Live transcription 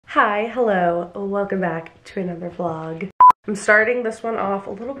Hi, hello, welcome back to another vlog. I'm starting this one off a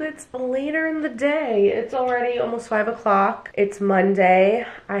little bit later in the day. It's already almost 5 o'clock. It's Monday.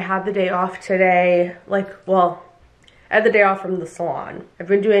 I had the day off today. I had the day off from the salon. I've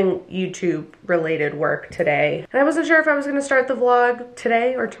been doing YouTube related work today. And I wasn't sure if I was gonna start the vlog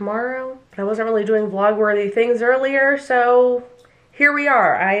today or tomorrow. I wasn't really doing vlog worthy things earlier, so here we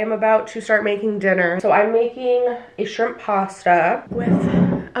are. I am about to start making dinner. So I'm making a shrimp pasta with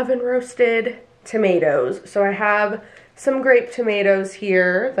oven roasted tomatoes. So I have some grape tomatoes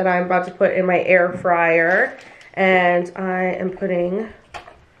here that I'm about to put in my air fryer. And I am putting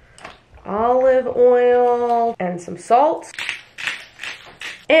olive oil and some salt.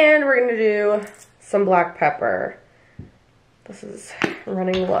 And we're gonna do some black pepper. This is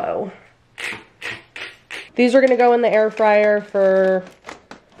running low. These are gonna go in the air fryer for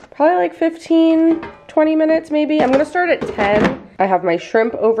probably like 15-20 minutes maybe. I'm gonna start at 10. I have my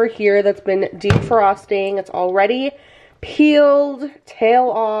shrimp over here that's been defrosting. It's already peeled, tail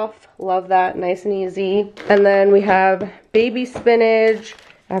off. Love that, nice and easy. And then we have baby spinach.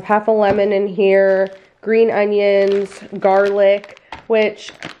 I have half a lemon in here, green onions, garlic,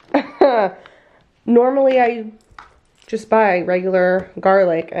 which normally I just buy regular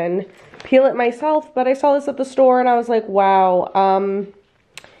garlic and peel it myself, but I saw this at the store and I was like, wow,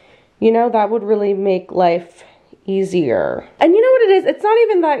 you know, that would really make life easier. And you know what it is? It's not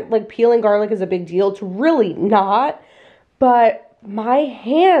even that like peeling garlic is a big deal. It's really not, but my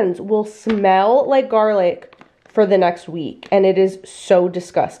hands will smell like garlic for the next week and it is so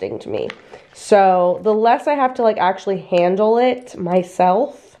disgusting to me. So the less I have to like actually handle it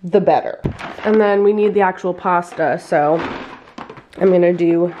myself, the better. And then we need the actual pasta, so I'm gonna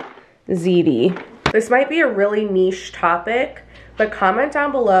do ziti. This might be a really niche topic, but comment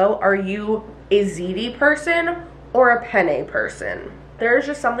down below, are you a ziti person or a penne person? There's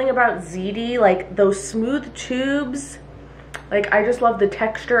just something about ziti, like those smooth tubes. Like, I just love the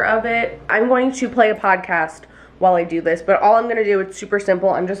texture of it. I'm going to play a podcast while I do this, but all I'm gonna do, it's super simple.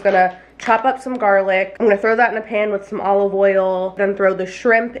 I'm just gonna chop up some garlic. I'm gonna throw that in a pan with some olive oil, then throw the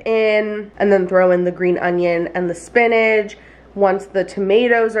shrimp in, and then throw in the green onion and the spinach. Once the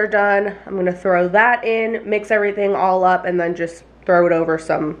tomatoes are done, I'm gonna throw that in, mix everything all up, and then just throw it over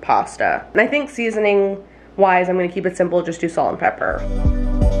some pasta. And I think seasoning wise, I'm gonna keep it simple, just do salt and pepper.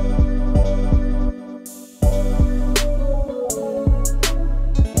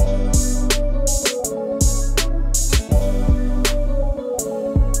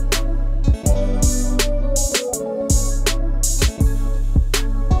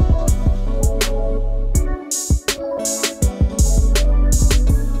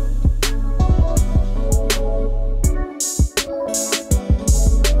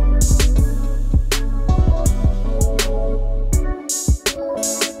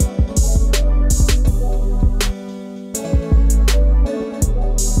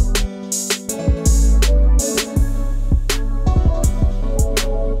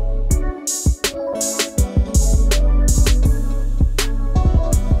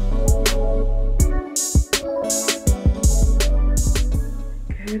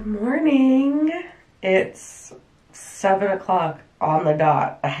 Good morning. It's 7 o'clock on the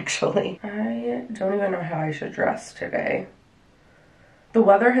dot, actually. I don't even know how I should dress today. The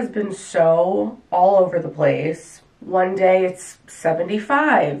weather has been so all over the place. One day it's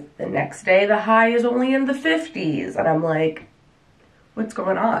 75. The next day the high is only in the 50s. And I'm like, what's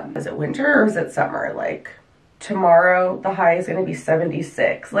going on? Is it winter or is it summer? Like, tomorrow the high is gonna be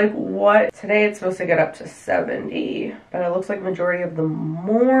 76. Like, what? Today it's supposed to get up to 70, but it looks like majority of the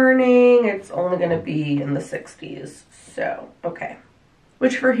morning it's only gonna be in the 60s. So, okay.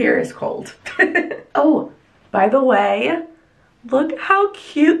 Which for here is cold. Oh, by the way, look how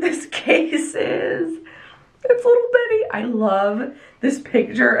cute this case is. It's little Betty. I love this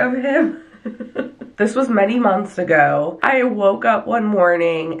picture of him. This was many months ago. I woke up one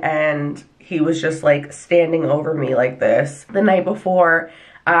morning and he was just like standing over me like this. The night before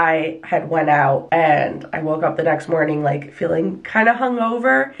I had went out and I woke up the next morning like feeling kind of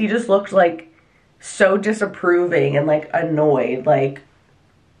hungover. He just looked like so disapproving and like annoyed, like,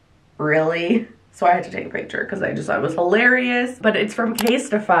 really? So I had to take a picture because I just thought it was hilarious. But it's from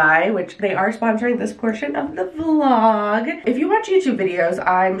Casetify, which they are sponsoring this portion of the vlog. If you watch YouTube videos,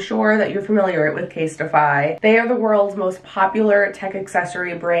 I'm sure that you're familiar with Casetify. They are the world's most popular tech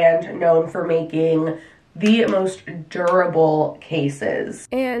accessory brand, known for making the most durable cases.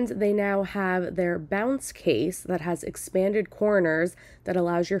 And they now have their bounce case that has expanded corners that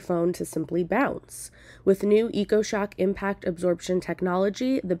allows your phone to simply bounce. With new EcoShock impact absorption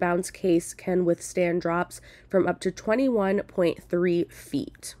technology, the bounce case can withstand drops from up to 21.3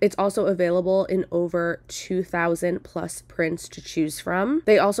 feet. It's also available in over 2,000 plus prints to choose from.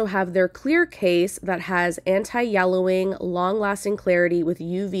 They also have their clear case that has anti-yellowing, long-lasting clarity with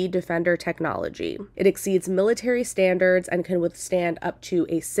UV Defender technology. It exceeds military standards and can withstand up to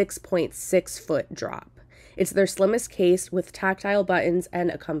a 6.6 foot drop. It's their slimmest case with tactile buttons and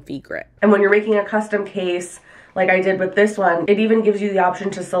a comfy grip. And when you're making a custom case, like I did with this one, it even gives you the option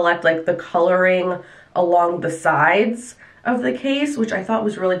to select like the coloring along the sides of the case, which I thought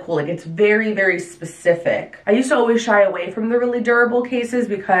was really cool. Like it's very, very specific. I used to always shy away from the really durable cases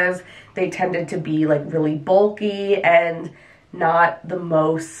because they tended to be like really bulky and not the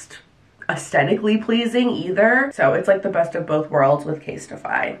most aesthetically pleasing either. So it's like the best of both worlds with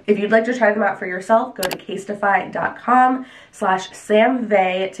Casetify. If you'd like to try them out for yourself, go to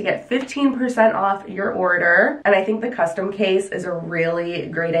casetify.com/samvay to get 15% off your order. And I think the custom case is a really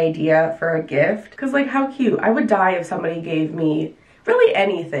great idea for a gift because like how cute. I would die if somebody gave me really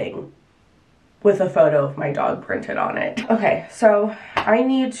anything with a photo of my dog printed on it. Okay, so I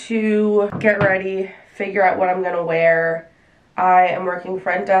need to get ready, figure out what I'm gonna wear. I am working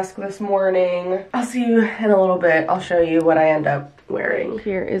front desk this morning. I'll see you in a little bit. I'll show you what I end up wearing.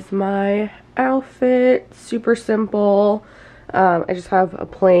 Here is my outfit, super simple. I just have a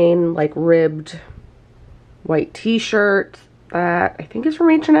plain like ribbed white t-shirt that I think is from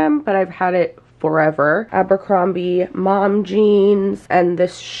H&M, but I've had it forever. Abercrombie mom jeans, and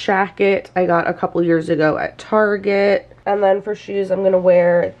this shacket I got a couple years ago at Target. And then for shoes, I'm gonna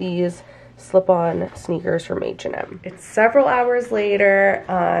wear these slip-on sneakers from H&M. It's several hours later.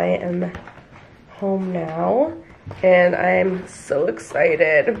 I am home now and I'm so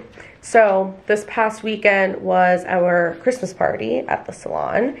excited. So this past weekend was our Christmas party at the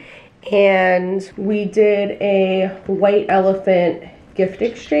salon and we did a white elephant gift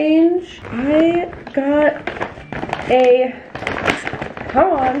exchange. I got a,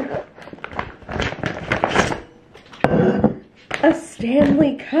 come on, a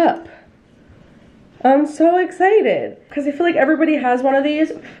Stanley Cup. I'm so excited because I feel like everybody has one of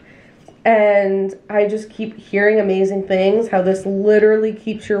these and I just keep hearing amazing things, how this literally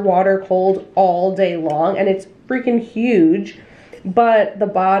keeps your water cold all day long, and it's freaking huge, but the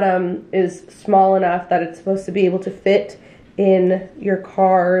bottom is small enough that it's supposed to be able to fit in your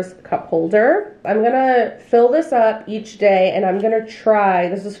car's cup holder. I'm gonna fill this up each day and I'm gonna try,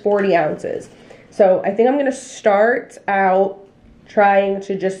 this is 40 ounces. So I think I'm gonna start out trying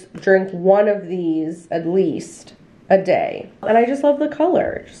to just drink one of these at least a day. And I just love the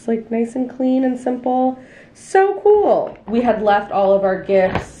color, just like nice and clean and simple. So cool. We had left all of our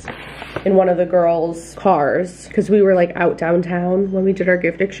gifts in one of the girls' cars because we were like out downtown when we did our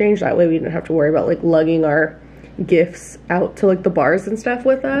gift exchange. That way we didn't have to worry about like lugging our gifts out to like the bars and stuff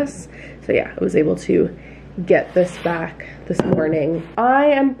with us. So yeah, I was able to get this back this morning. I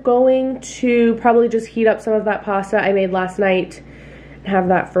am going to probably just heat up some of that pasta I made last night, have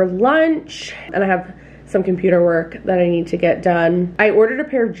that for lunch, and I have some computer work that I need to get done. I ordered a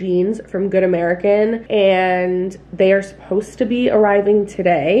pair of jeans from Good American and they are supposed to be arriving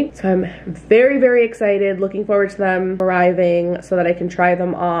today. So I'm very, very excited, looking forward to them arriving so that I can try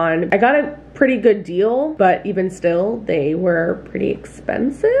them on. I got a pretty good deal, but even still, they were pretty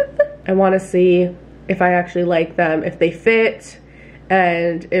expensive. I want to see if I actually like them, if they fit,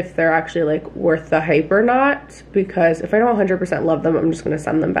 and if they're actually like worth the hype or not, because if I don't 100% love them, I'm just gonna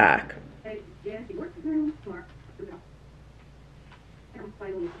send them back.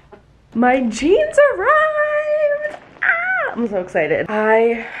 My jeans arrived! Ah, I'm so excited.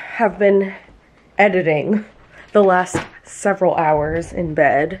 I have been editing the last several hours in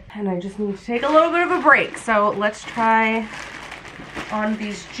bed and I just need to take a little bit of a break. So let's try on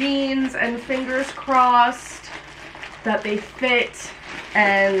these jeans and fingers crossed that they fit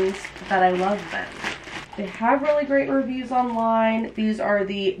and that I love them. They have really great reviews online. These are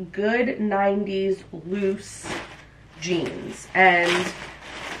the Good 90s loose jeans, and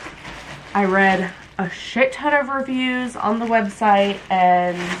I read a shit ton of reviews on the website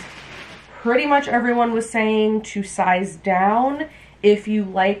and pretty much everyone was saying to size down if you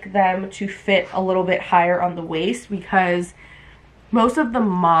like them to fit a little bit higher on the waist, because most of the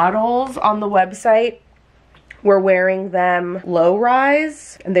models on the website were wearing them low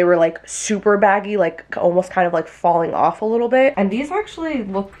rise and they were like super baggy, like almost kind of like falling off a little bit. And these actually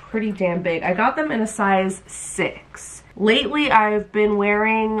look pretty damn big. I got them in a size 6. Lately I've been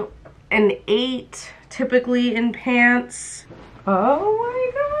wearing an 8 typically in pants. Oh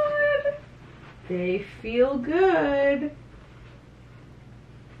my god. They feel good.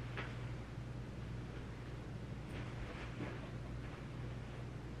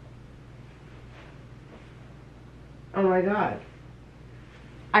 Oh my god.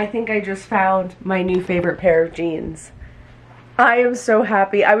 I think I just found my new favorite pair of jeans. I am so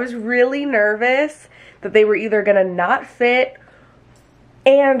happy. I was really nervous that they were either gonna not fit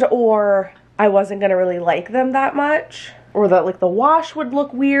and or I wasn't gonna really like them that much, or that like the wash would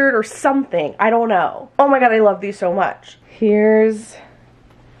look weird or something. I don't know. Oh my god, I love these so much. Here's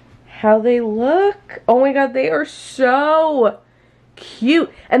how they look. Oh my god, they are so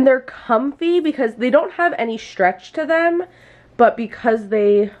cute. And they're comfy because they don't have any stretch to them, but because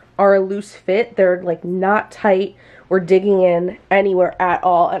they are a loose fit, they're like not tight or digging in anywhere at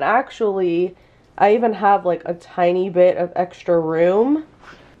all. And actually, I even have like a tiny bit of extra room.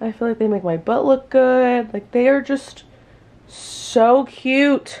 I feel like they make my butt look good. Like they are just so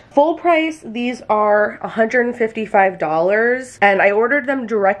cute. Full price, these are $155, and I ordered them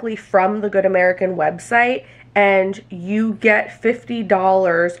directly from the Good American website, and you get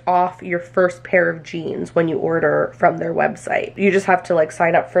 $50 off your first pair of jeans when you order from their website. You just have to like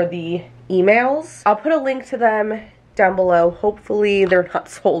sign up for the emails. I'll put a link to them down below. Hopefully they're not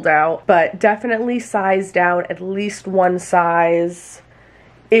sold out, but definitely size down at least one size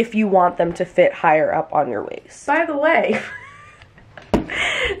if you want them to fit higher up on your waist. By the way,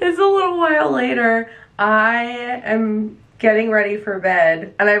 it's a little while later. I am getting ready for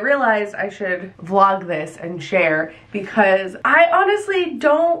bed, and I realized I should vlog this and share because I honestly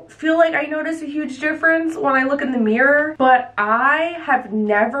don't feel like I notice a huge difference when I look in the mirror, but I have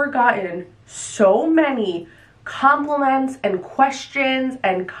never gotten so many compliments and questions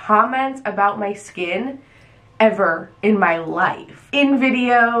and comments about my skin ever in my life. In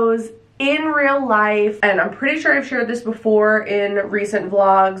videos, in real life, and I'm pretty sure I've shared this before in recent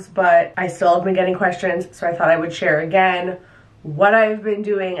vlogs, but I still have been getting questions, so I thought I would share again what I've been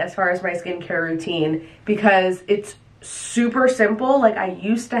doing as far as my skincare routine, because it's super simple. Like I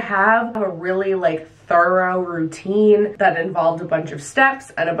used to have a really like thorough routine that involved a bunch of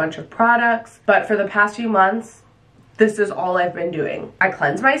steps and a bunch of products, but for the past few months, this is all I've been doing. I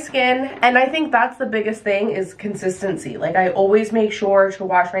cleanse my skin, and I think that's the biggest thing is consistency. Like I always make sure to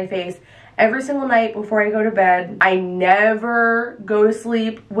wash my face every single night before I go to bed. I never go to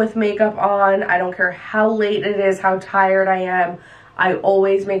sleep with makeup on. I don't care how late it is, how tired I am. I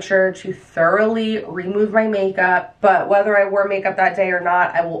always make sure to thoroughly remove my makeup, but whether I wore makeup that day or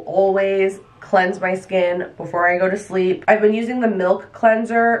not, I will always cleanse my skin before I go to sleep. I've been using the Milk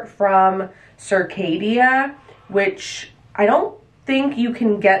Cleanser from Circadia, which I don't think you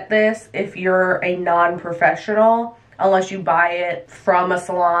can get this if you're a non-professional unless you buy it from a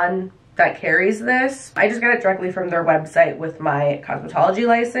salon that carries this. I just got it directly from their website with my cosmetology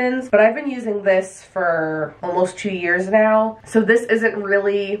license, but I've been using this for almost 2 years now, so this isn't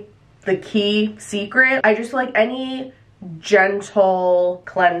really the key secret. I just feel like any gentle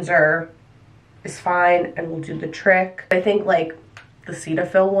cleanser is fine and will do the trick. I think like the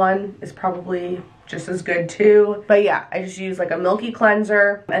Cetaphil one is probably just as good too. But yeah, I just use like a milky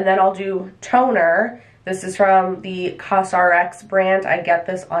cleanser, and then I'll do toner. This is from the CosRx brand. I get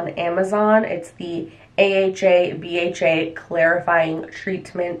this on Amazon. It's the AHA BHA Clarifying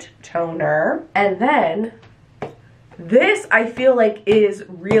Treatment Toner. And then this I feel like is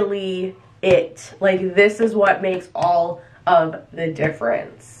really it. Like this is what makes all of the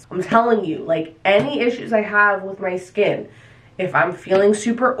difference. I'm telling you, like any issues I have with my skin, if I'm feeling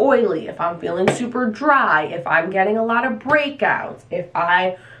super oily, if I'm feeling super dry, if I'm getting a lot of breakouts, if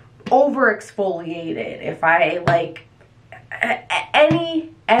I over exfoliated, if I like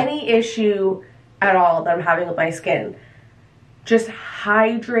any issue at all that I'm having with my skin, just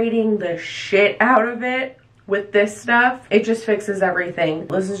hydrating the shit out of it with this stuff, it just fixes everything.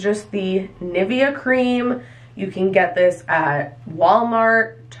 This is just the Nivea cream. You can get this at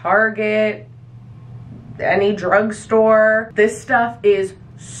Walmart, Target, any drugstore. This stuff is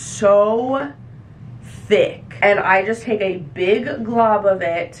so thick, and I just take a big glob of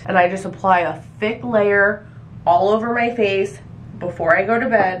it and I just apply a thick layer all over my face before I go to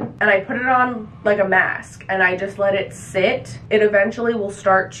bed, and I put it on like a mask and I just let it sit. It eventually will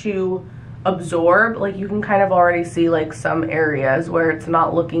start to absorb. Like you can kind of already see like some areas where it's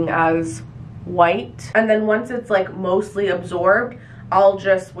not looking as white, and then once it's like mostly absorbed, I'll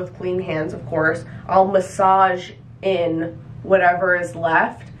just, with clean hands of course, I'll massage in whatever is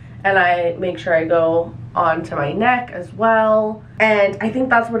left, and I make sure I go onto my neck as well. And I think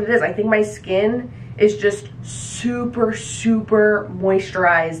that's what it is. I think my skin is just super, super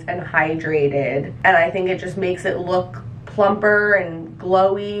moisturized and hydrated. And I think it just makes it look plumper and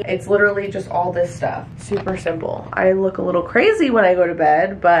glowy. It's literally just all this stuff. Super simple. I look a little crazy when I go to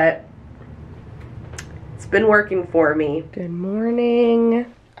bed, but it's been working for me. Good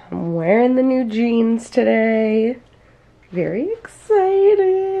morning. I'm wearing the new jeans today. Very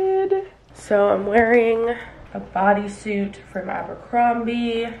excited. So I'm wearing a bodysuit from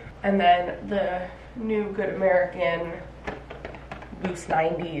Abercrombie and then the new Good American loose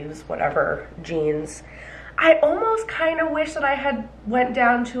 90s, whatever, jeans. I almost kind of wish that I had went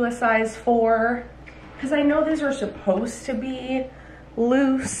down to a size 4 because I know these are supposed to be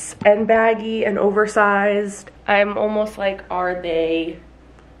loose and baggy and oversized. I'm almost like, are they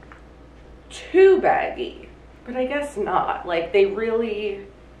too baggy? But I guess not. Like, they really,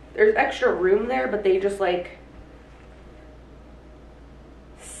 there's extra room there, but they just like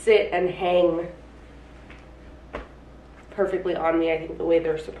sit and hang perfectly on me, I think, the way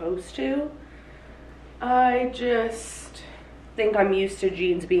they're supposed to. I just think I'm used to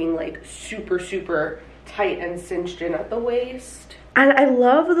jeans being like super, super tight and cinched in at the waist. And I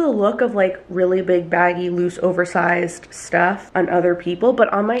love the look of like really big, baggy, loose, oversized stuff on other people,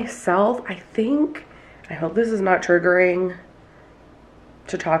 but on myself, I hope this is not triggering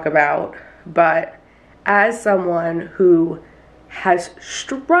to talk about, but as someone who has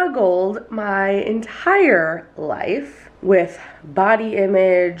struggled my entire life with body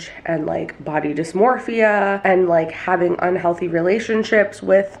image and like body dysmorphia and like having unhealthy relationships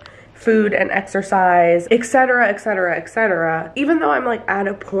with food and exercise, etc., etc., etc. Even though I'm like at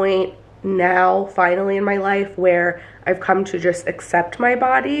a point now finally in my life where I've come to just accept my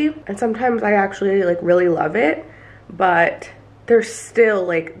body, and sometimes I actually like really love it, but there's still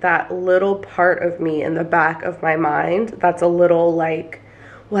like that little part of me in the back of my mind that's a little like,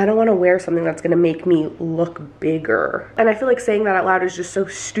 well, I don't want to wear something that's going to make me look bigger. And I feel like saying that out loud is just so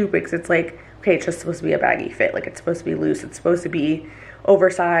stupid because it's like, okay, it's just supposed to be a baggy fit. Like, it's supposed to be loose. It's supposed to be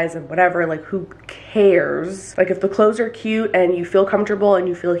oversized and whatever. Like, who cares? Like, if the clothes are cute and you feel comfortable and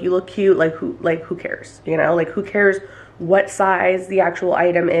you feel like you look cute, like who cares? You know, like, who cares what size the actual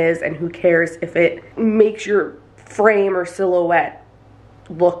item is, and who cares if it makes your frame or silhouette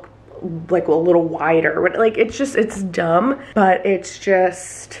look like a little wider. Like, it's dumb, but it's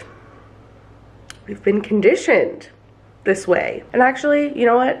just, we've been conditioned this way. And actually, you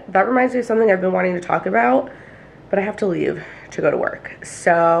know what? That reminds me of something I've been wanting to talk about, but I have to leave to go to work.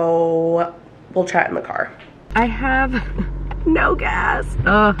 So we'll chat in the car. I have no gas.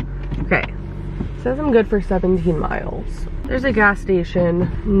 Okay. It says I'm good for 17 miles. There's a gas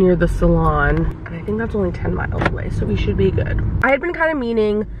station near the salon, and I think that's only 10 miles away, so we should be good. I had been kind of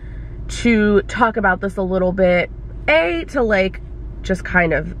meaning to talk about this a little bit, to like just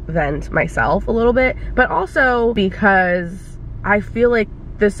kind of vent myself a little bit, but also because I feel like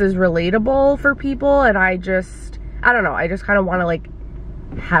this is relatable for people, and I don't know, I just kind of want to like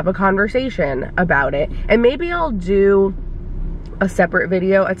have a conversation about it. And maybe I'll do a separate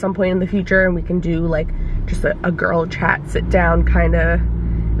video at some point in the future, and we can do like just a girl chat, sit down kind of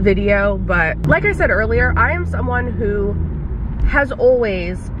video. But like I said earlier, I am someone who has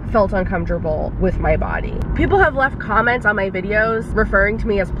always felt uncomfortable with my body. People have left comments on my videos referring to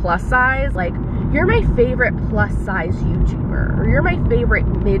me as plus size, like, you're my favorite plus size YouTuber, or you're my favorite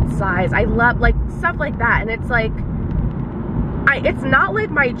mid-size. I love, like, stuff like that. And it's like, it's not like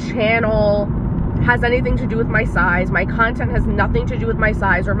my channel has anything to do with my size. My content has nothing to do with my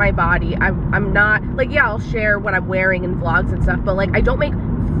size or my body. I'm not, like, yeah, I'll share what I'm wearing in vlogs and stuff, but like, I don't make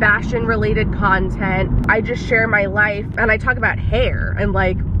fashion related content. I just share my life, and I talk about hair and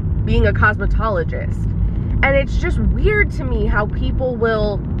like being a cosmetologist. And it's just weird to me how people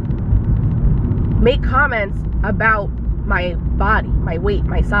will make comments about my body, my weight,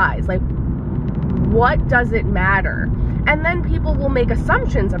 my size. Like, what does it matter? And then people will make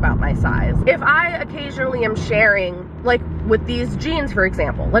assumptions about my size. If I occasionally am sharing, like with these jeans, for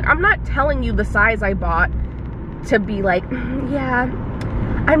example, like, I'm not telling you the size I bought to be like, yeah,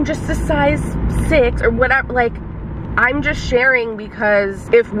 I'm just a size 6 or whatever. Like, I'm just sharing because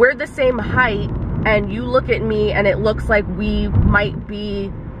if we're the same height and you look at me and it looks like we might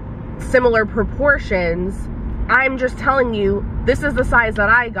be similar proportions, I'm just telling you, this is the size that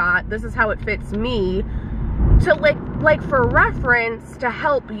I got, this is how it fits me, to like for reference, to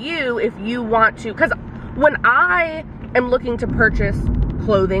help you if you want to. Because when I am looking to purchase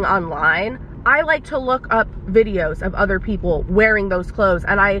clothing online, I like to look up videos of other people wearing those clothes,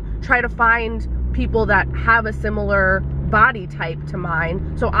 and I try to find people that have a similar body type to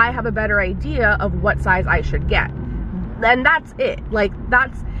mine, so I have a better idea of what size I should get. And that's it. Like,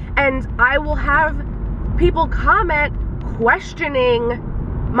 And I will have people comment questioning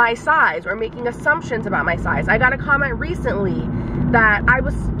my size or making assumptions about my size. I got a comment recently that I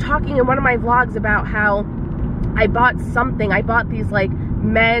was talking in one of my vlogs about how I bought these like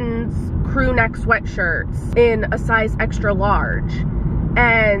men's crew neck sweatshirts in a size extra large.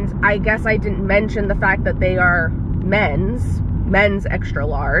 And I guess I didn't mention the fact that they are men's extra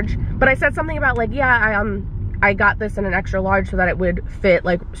large. But I said something about like, yeah, I got this in an extra large so that it would fit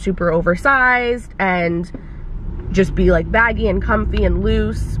like super oversized and just be like baggy and comfy and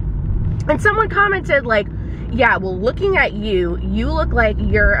loose. And someone commented like, yeah, well, looking at you, you look like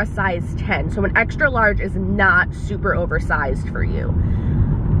you're a size 10. So an extra large is not super oversized for you.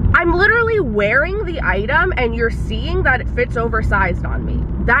 I'm literally wearing the item and you're seeing that it fits oversized on me.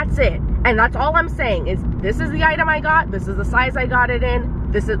 That's it. And that's all I'm saying is this is the item I got. This is the size I got it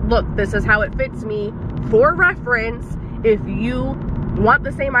in. Look, this is how it fits me. For reference, if you want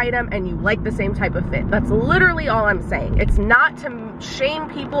the same item and you like the same type of fit. That's literally all I'm saying. It's not to shame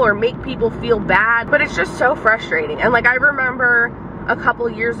people or make people feel bad, but it's just so frustrating. And like, I remember a couple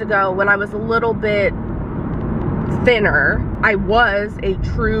years ago when I was a little bit thinner, I was a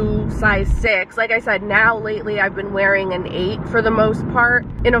true size 6. Like I said, now lately I've been wearing an 8 for the most part.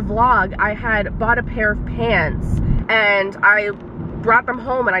 In a vlog, I had bought a pair of pants and I brought them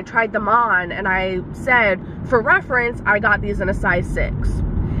home and I tried them on and I said, for reference, I got these in a size 6.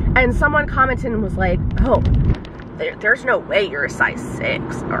 And someone commented and was like, oh, there's no way you're a size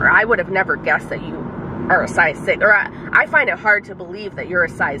 6, or I would have never guessed that you are a size 6, or I find it hard to believe that you're a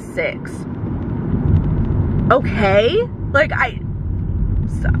size 6. Okay, like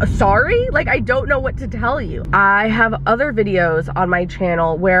sorry, like I don't know what to tell you. I have other videos on my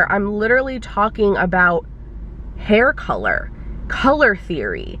channel where I'm literally talking about hair color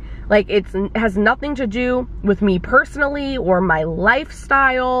theory. Like it has nothing to do with me personally or my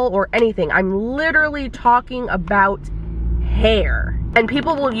lifestyle or anything. I'm literally talking about hair. And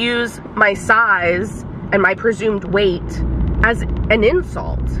people will use my size and my presumed weight as an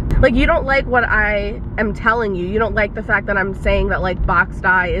insult. Like, you don't like what I am telling you. You don't like the fact that I'm saying that like box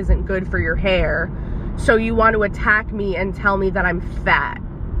dye isn't good for your hair. So you want to attack me and tell me that I'm fat.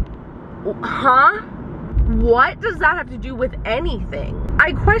 Huh? What does that have to do with anything?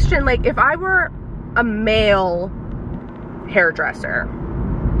 I question, like, if I were a male hairdresser,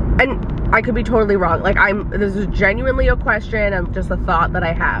 and I could be totally wrong, like this is genuinely a question and just a thought that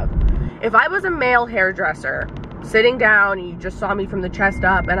I have. If I was a male hairdresser sitting down and you just saw me from the chest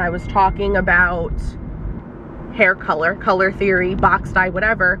up and I was talking about hair color theory, box dye,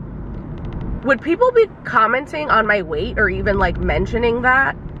 whatever, would people be commenting on my weight or even like mentioning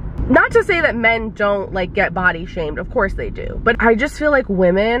that? Not to say that men don't like get body shamed, of course they do, but I just feel like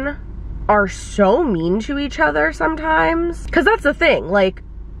women are so mean to each other sometimes. Because that's the thing, like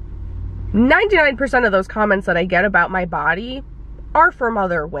 99% of those comments that I get about my body are from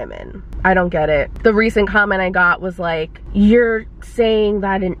other women. I don't get it. The recent comment I got was like, you're saying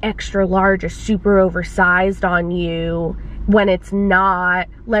that an extra large is super oversized on you when it's not.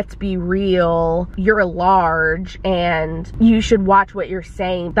 Let's be real, you're a large and you should watch what you're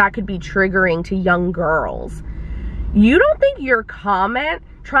saying. That could be triggering to young girls. You don't think your comment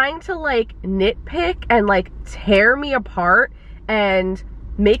trying to like nitpick and like tear me apart and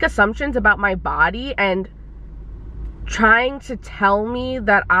make assumptions about my body and trying to tell me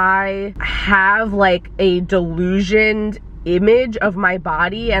that I have like a delusioned image of my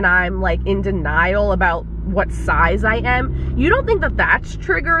body and I'm like in denial about what size I am, you don't think that that's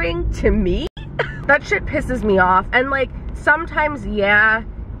triggering to me? That shit pisses me off. And like sometimes, yeah,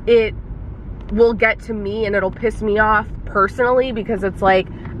 it will get to me and it'll piss me off personally because it's like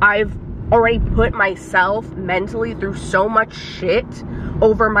I've already put myself mentally through so much shit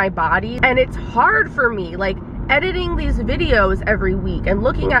over my body, and it's hard for me like editing these videos every week and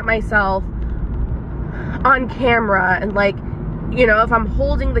looking at myself on camera and like, you know, if I'm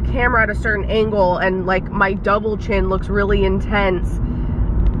holding the camera at a certain angle and like my double chin looks really intense,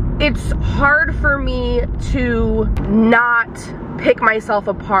 it's hard for me to not pick myself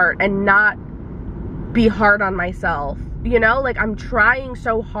apart and not be hard on myself, you know? Like I'm trying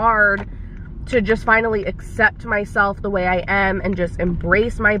so hard to just finally accept myself the way I am and just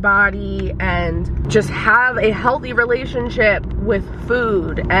embrace my body and just have a healthy relationship with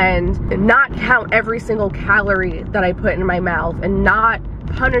food and not count every single calorie that I put in my mouth and not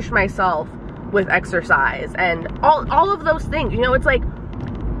punish myself with exercise and all of those things. You know, it's like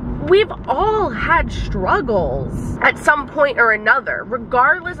we've all had struggles at some point or another,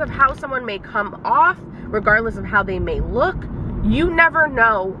 regardless of how someone may come off, regardless of how they may look. You never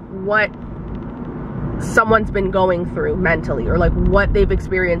know what someone's been going through mentally, or like what they've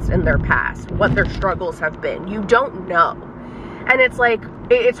experienced in their past, what their struggles have been. You don't know. And it's like,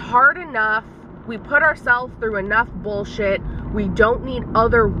 it's hard enough. We put ourselves through enough bullshit. We don't need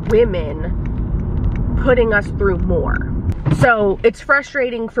other women putting us through more. So it's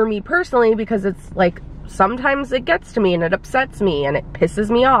frustrating for me personally, because it's like, sometimes it gets to me and it upsets me and it pisses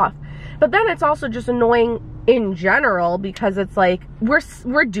me off. But then it's also just annoying in general, because it's like,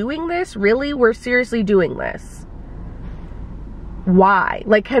 we're doing this? Really? We're seriously doing this? Why?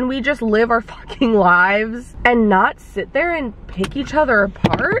 Like, can we just live our fucking lives and not sit there and pick each other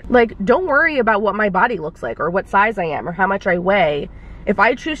apart? Like, don't worry about what my body looks like, or what size I am, or how much I weigh. If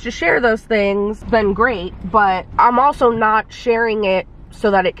I choose to share those things, then great, but I'm also not sharing it so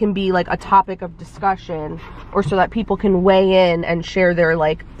that it can be like a topic of discussion, or so that people can weigh in and share their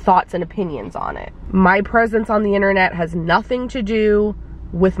like thoughts and opinions on it. My presence on the internet has nothing to do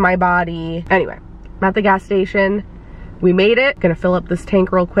with my body. Anyway, I'm at the gas station. We made it. Gonna fill up this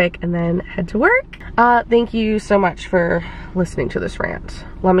tank real quick and then head to work. Thank you so much for listening to this rant.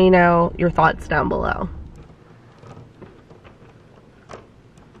 Let me know your thoughts down below.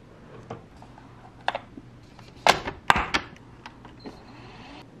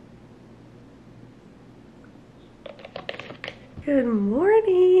 Good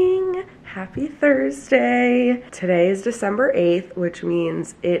morning. Happy Thursday. Today is December 8th, which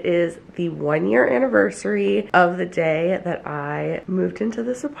means it is the 1-year anniversary of the day that I moved into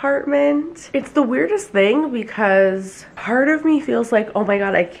this apartment. It's the weirdest thing, because part of me feels like, oh my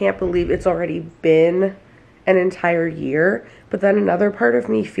God, I can't believe it's already been an entire year. But then another part of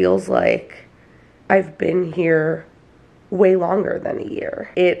me feels like I've been here way longer than a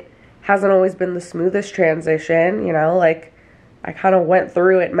year. It hasn't always been the smoothest transition, you know, like, I kind of went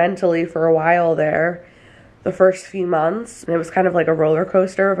through it mentally for a while there, the first few months. And it was kind of like a roller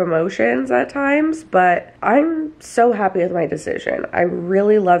coaster of emotions at times, but I'm so happy with my decision. I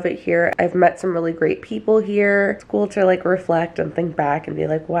really love it here. I've met some really great people here. It's cool to like reflect and think back and be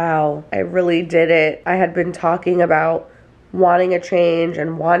like, wow, I really did it. I had been talking about wanting a change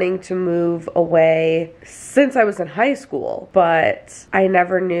and wanting to move away since I was in high school, but I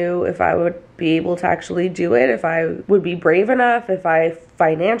never knew if I would be able to actually do it, if I would be brave enough, if I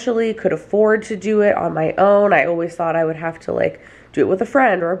financially could afford to do it on my own. I always thought I would have to like do it with a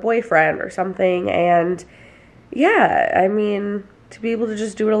friend or a boyfriend or something. And yeah, I mean, to be able to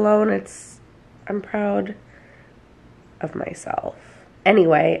just do it alone, I'm proud of myself.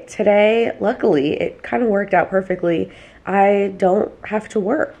 Anyway, today, luckily, it kind of worked out perfectly. I don't have to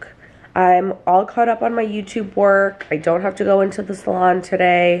work. I'm all caught up on my YouTube work. I don't have to go into the salon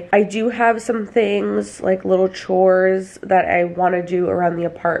today. I do have some things, like little chores that I want to do around the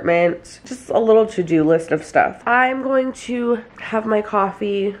apartment. Just a little to-do list of stuff. I'm going to have my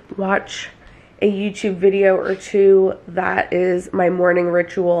coffee, watch a YouTube video or two. That is my morning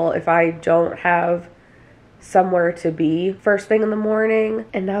ritual if I don't have somewhere to be first thing in the morning.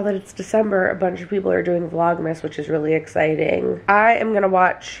 And now that it's December, a bunch of people are doing Vlogmas, which is really exciting. I am gonna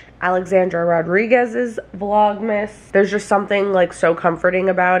watch Alexandra Rodriguez's Vlogmas. There's just something like so comforting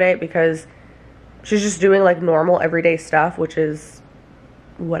about it, because she's just doing like normal everyday stuff, which is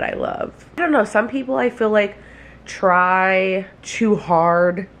what I love. I don't know, some people I feel like try too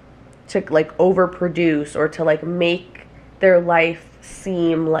hard to like overproduce, or to like make their life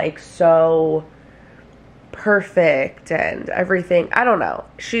seem like so perfect and everything. I don't know.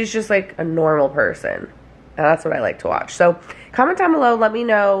 She's just like a normal person, and that's what I like to watch. So comment down below, let me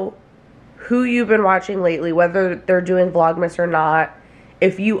know who you've been watching lately, whether they're doing Vlogmas or not,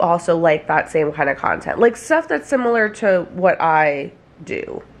 if you also like that same kind of content, like stuff that's similar to what I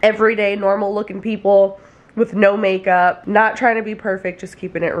do. Everyday normal looking people with no makeup, not trying to be perfect, just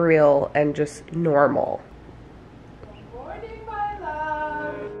keeping it real and just normal. Good morning, my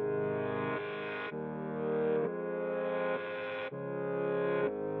love.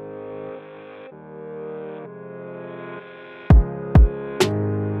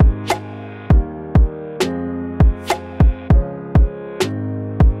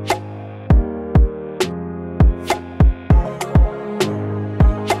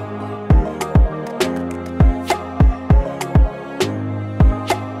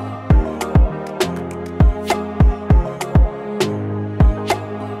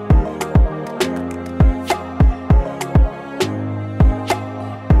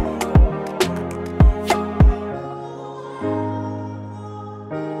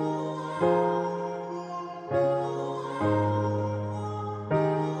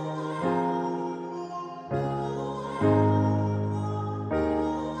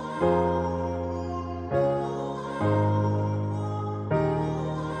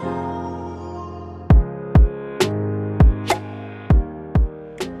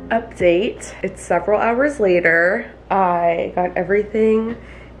 update. It's several hours later. I got everything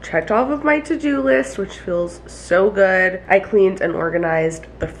checked off of my to-do list, which feels so good. I cleaned and organized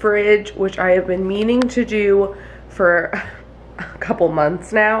the fridge, which I have been meaning to do for a couple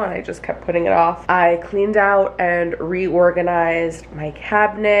months now, and I just kept putting it off. I cleaned out and reorganized my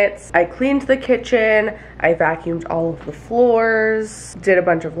cabinets. I cleaned the kitchen. I vacuumed all of the floors, did a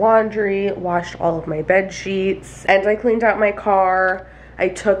bunch of laundry, washed all of my bed sheets, and I cleaned out my car.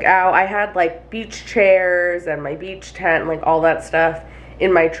 I had like beach chairs and my beach tent, like all that stuff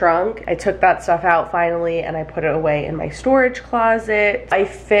in my trunk. I took that stuff out finally and I put it away in my storage closet. I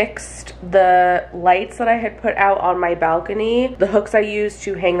fixed the lights that I had put out on my balcony. The hooks I used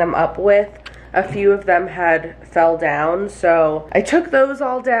to hang them up with, a few of them had fell down, so I took those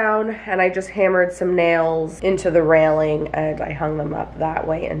all down and I just hammered some nails into the railing and I hung them up that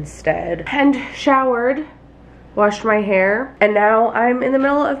way instead. And showered, washed my hair, and now I'm in the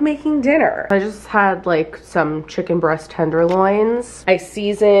middle of making dinner. I just had like some chicken breast tenderloins. I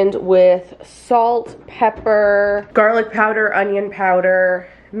seasoned with salt, pepper, garlic powder, onion powder,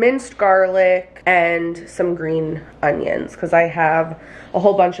 minced garlic, and some green onions because I have a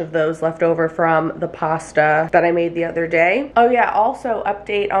whole bunch of those left over from the pasta that I made the other day. Oh yeah, also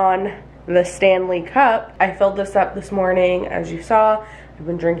update on the Stanley Cup. I filled this up this morning, as you saw. I've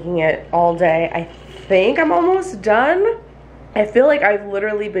been drinking it all day. I think I'm almost done. I feel like I've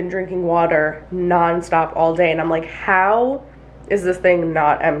literally been drinking water nonstop all day, and I'm like, how is this thing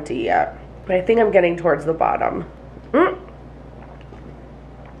not empty yet? But I think I'm getting towards the bottom.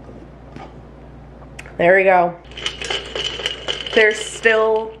 There we go. There's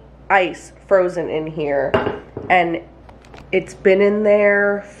still ice frozen in here, and it's been in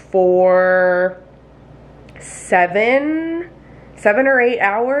there for seven or 8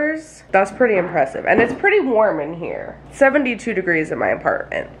 hours. That's pretty impressive. And it's pretty warm in here. 72 degrees in my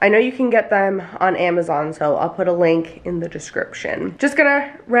apartment. I know you can get them on Amazon, so I'll put a link in the description. Just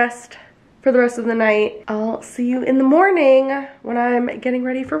gonna rest for the rest of the night. I'll see you in the morning when I'm getting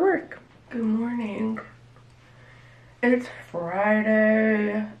ready for work. Good morning. It's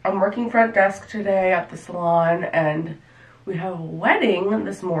Friday. I'm working front desk today at the salon, and we have a wedding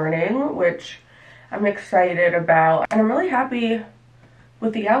this morning, which I'm excited about. And I'm really happy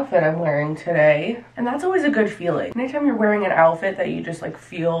with the outfit I'm wearing today. And that's always a good feeling. Anytime you're wearing an outfit that you just like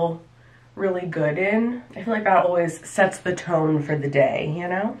feel really good in, I feel like that always sets the tone for the day, you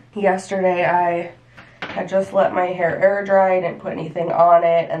know? Yesterday I had just let my hair air dry, didn't put anything on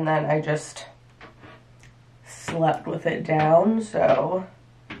it, and then I just slept with it down, so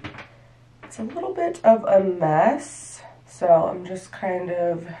it's a little bit of a mess. So I'm just kind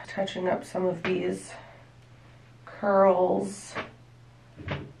of touching up some of these curls.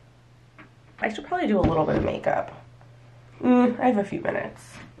 I should probably do a little bit of makeup. I have a few minutes.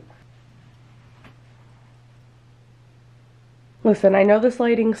 Listen, I know this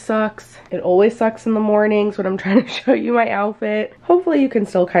lighting sucks. It always sucks in the mornings when I'm trying to show you my outfit. Hopefully you can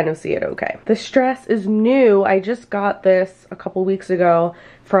still kind of see it okay. This dress is new. I just got this a couple weeks ago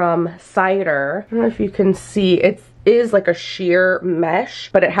from Cider. I don't know if you can see. It is like a sheer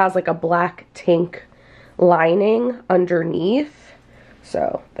mesh, but it has like a black tank lining underneath.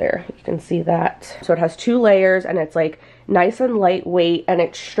 So there, you can see that. So it has 2 layers and it's like nice and lightweight and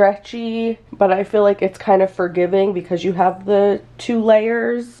it's stretchy, but I feel like it's kind of forgiving because you have the 2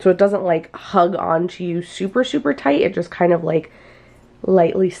 layers. So it doesn't like hug onto you super, super tight. It just kind of like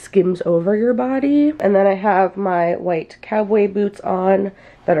lightly skims over your body. And then I have my white cowboy boots on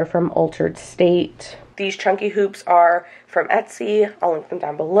that are from Altered State. These chunky hoops are from Etsy. I'll link them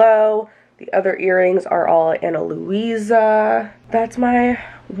down below. The other earrings are all Ana Luisa. That's my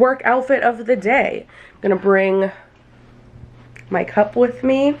work outfit of the day. I'm gonna bring my cup with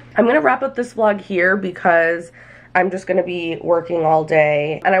me. I'm gonna wrap up this vlog here because I'm just gonna be working all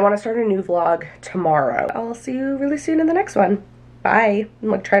day and I wanna start a new vlog tomorrow. I'll see you really soon in the next one. Bye. I'm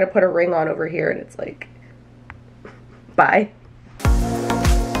like trying to put a ring on over here and it's like, bye.